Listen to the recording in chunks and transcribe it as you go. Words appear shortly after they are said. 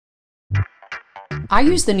I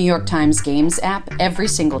use the New York Times Games app every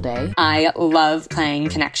single day. I love playing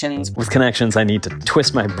Connections. With Connections, I need to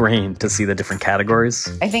twist my brain to see the different categories.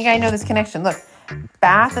 I think I know this connection. Look,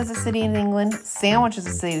 Bath is a city in England, Sandwich is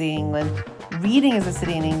a city in England, Reading is a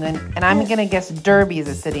city in England, and I'm going to guess Derby is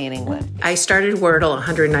a city in England. I started Wordle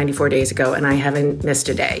 194 days ago, and I haven't missed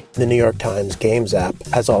a day. The New York Times Games app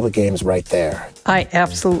has all the games right there. I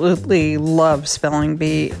absolutely love Spelling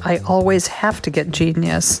Bee. I always have to get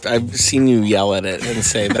Genius. I've seen you yell at it and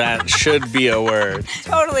say, that should be a word.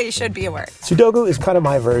 Totally should be a word. Sudoku is kind of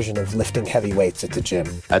my version of lifting heavy weights at the gym.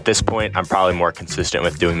 At this point, I'm probably more consistent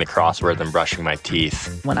with doing the crossword than brushing my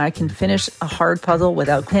teeth. When I can finish a hard puzzle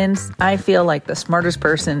without pins, I feel like the smartest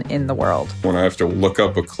person in the world. When I have to look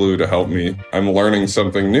up a clue to help me, I'm learning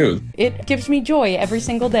something new. It gives me joy every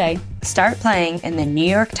single day. Start playing in the New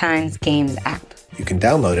York Times Games app. You can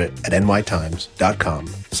download it at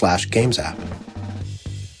nytimes.com/gamesapp.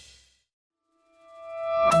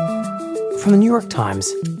 From the New York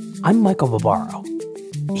Times, I'm Michael Barbaro.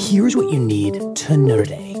 Here's what you need to know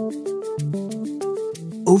today.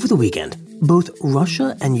 Over the weekend, both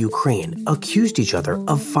Russia and Ukraine accused each other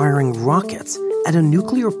of firing rockets at a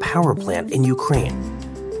nuclear power plant in Ukraine,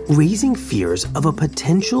 raising fears of a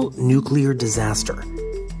potential nuclear disaster.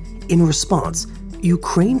 In response,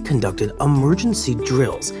 Ukraine conducted emergency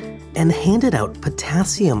drills and handed out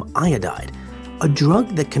potassium iodide, a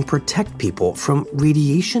drug that can protect people from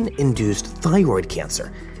radiation-induced thyroid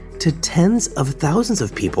cancer, to tens of thousands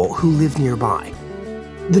of people who live nearby.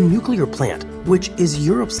 The nuclear plant, which is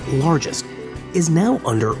Europe's largest, is now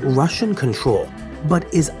under Russian control, but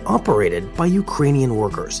is operated by Ukrainian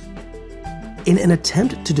workers. In an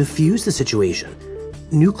attempt to defuse the situation,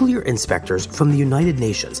 nuclear inspectors from the United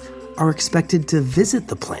Nations are expected to visit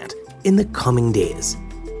the plant in the coming days.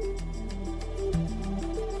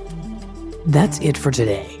 That's it for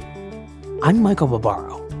today. I'm Michael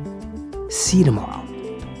Barbaro. See you tomorrow.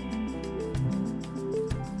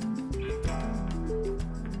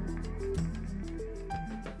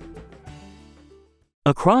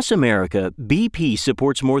 Across America, BP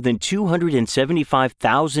supports more than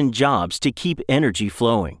 275,000 jobs to keep energy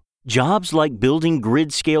flowing. Jobs like building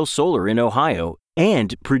grid-scale solar in Ohio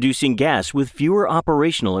and producing gas with fewer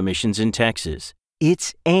operational emissions in Texas.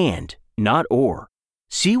 It's and, not or.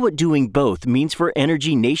 See what doing both means for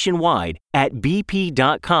energy nationwide at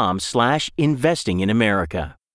bp.com/investing in America.